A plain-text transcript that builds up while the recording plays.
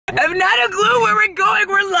I have not a clue where we're going.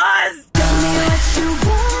 We're lost. Tell me what you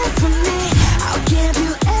want from me. I'll give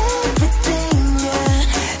you everything, yeah.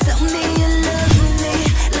 Tell me you love me,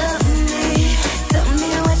 love me. Tell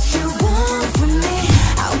me what you want from me.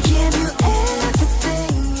 I'll give you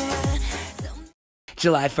everything, yeah.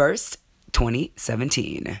 July 1st,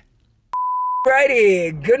 2017.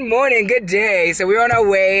 Righty, good morning, good day. So we're on our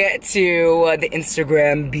way to the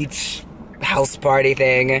Instagram beach house party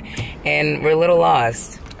thing, and we're a little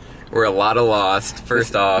lost. We're a lot of lost.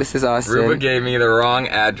 First off, this is Austin. Ruba gave me the wrong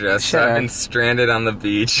address, so I've been stranded on the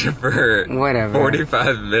beach for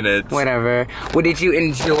 45 minutes. Whatever. Well, did you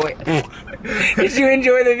enjoy? Did you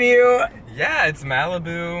enjoy the view? Yeah, it's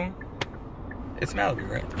Malibu. It's Malibu,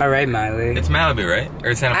 right? All right, Miley. It's Malibu, right?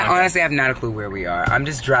 Or it's Santa Monica? I honestly have not a clue where we are. I'm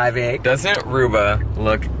just driving. Doesn't Ruba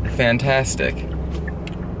look fantastic?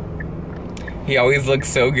 He always looks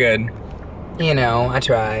so good. You know, I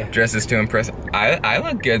try. Dresses to impress. I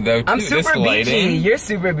look good though too. I'm super beachy. You're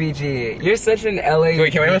super beachy. You're such an LA.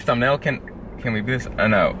 Wait, can we have a thumbnail? Can we do this? Oh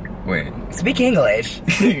no, wait. Speak English.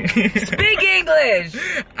 Speak English.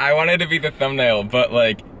 I wanted to be the thumbnail, but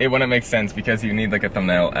like it wouldn't make sense because you need like a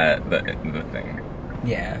thumbnail at the thing.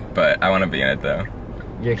 Yeah. But I want to be in it though.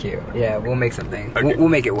 You're cute. Yeah, we'll make something. Okay. We'll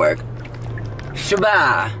make it work.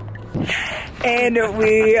 Shabba. And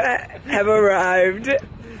we have arrived.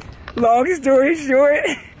 Long story short,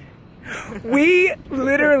 we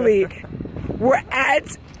literally were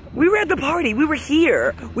at the party. We were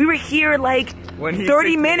here. We were here like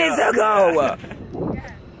 30 minutes ago.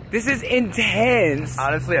 This is intense.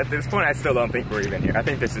 Honestly, at this point, I still don't think we're even here. I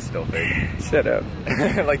think this is still fake. Shut up.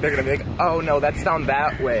 Like they're gonna be like, oh no, that's down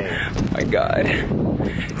that way. Oh my god.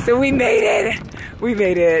 So we made it. We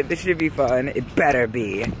made it. This should be fun. It better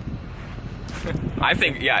be. I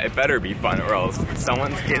think, yeah, it better be fun or else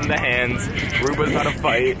someone's getting the hands, Ruba's about to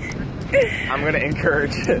fight. I'm gonna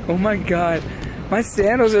encourage it. Oh my god. My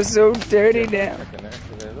sandals are so dirty now. I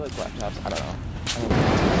don't know.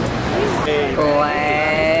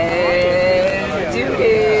 Let's do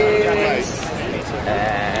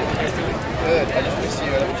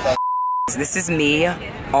this. This is me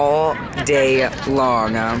all day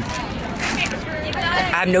long. I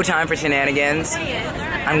have no time for shenanigans.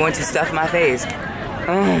 I'm going to stuff my face.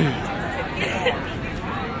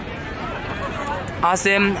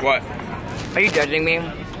 Austin. What? Are you judging me?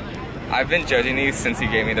 I've been judging you since you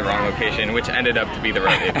gave me the wrong location, which ended up to be the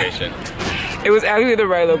right location. It was actually the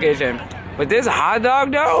right location. But this hot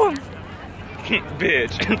dog though?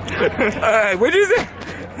 Bitch. What'd you say?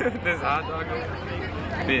 This hot dog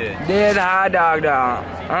bitch. This hot dog though.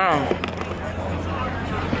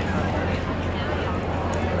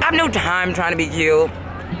 I have no time trying to be cute.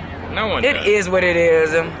 No one It does. is what it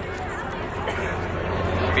is.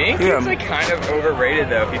 Being cute's like kind of overrated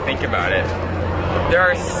though, if you think about it. There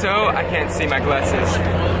are I can't see my glasses.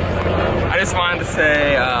 I just wanted to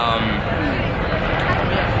say,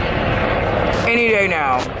 Any day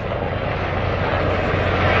now.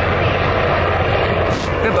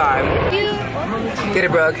 Goodbye. Get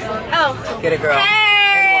it, Brooke. Oh. Get it, girl.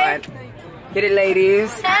 Hey. And what? Get it,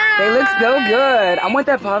 ladies. They look so good. I want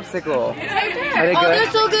that popsicle. Are they good?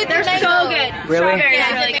 They're so good. They're so good. Really?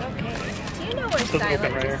 Yeah. Really good. Do you know where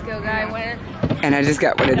Silent Disco Guy went? And I just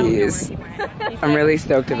got one of these. I'm really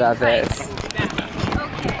stoked about this.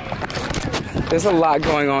 There's a lot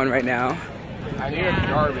going on right now. I need a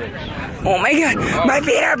garbage. Oh my god, my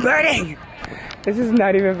feet are burning! This is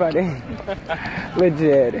not even funny.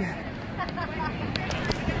 Legit.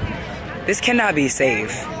 This cannot be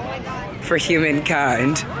safe for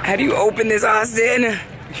humankind. How do you open this, Austin?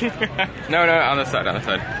 No, on the side,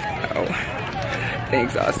 Oh.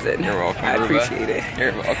 Thanks, Austin. You're welcome, I Ruba. appreciate it.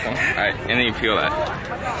 You're welcome. Alright, and then you peel that.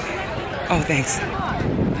 Oh, thanks.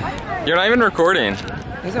 You're not even recording.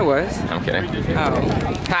 Yes, I was. I'm kidding. Oh.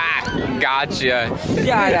 Ha! Gotcha.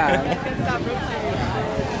 Yeah.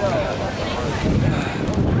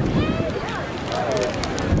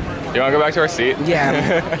 You wanna go back to our seat?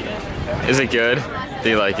 Yeah. Is it good? Do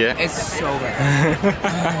you like it? It's so good.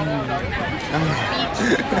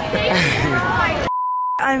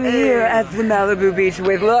 I'm here at the Malibu Beach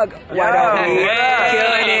with, look, why don't we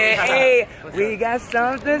killing it? Hey, we got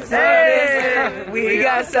something different. We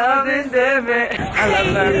got something different. I love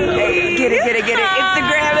her. Hey, get it.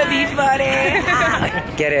 Instagram the beach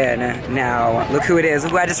buddy. Get in now. Look who it is.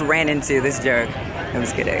 Look who I just ran into. This jerk. I'm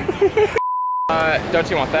just kidding. Don't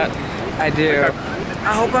you want that? I do.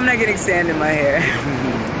 I hope I'm not getting sand in my hair.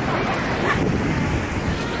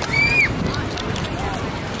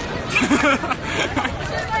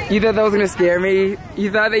 You thought that was gonna scare me?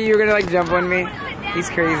 You thought that you were gonna like jump on me? He's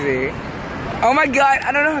crazy. Oh my god,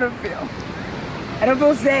 I don't know how to feel. I don't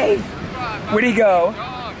feel safe. Where'd he go?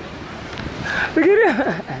 Look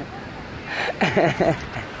at him.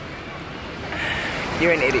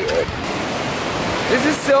 You're an idiot. This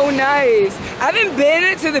is so nice. I haven't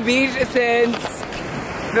been to the beach since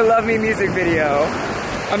the Love Me music video.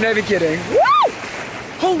 I'm not even kidding. Woo!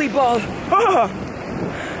 Holy ball. Oh.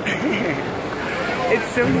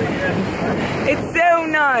 It's so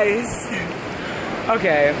nice.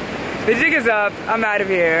 Okay, the jig is up. I'm out of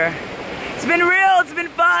here. It's been real, it's been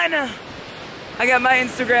fun. I got my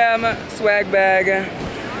Instagram swag bag.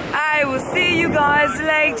 I will see you guys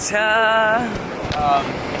later.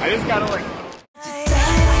 I just gotta like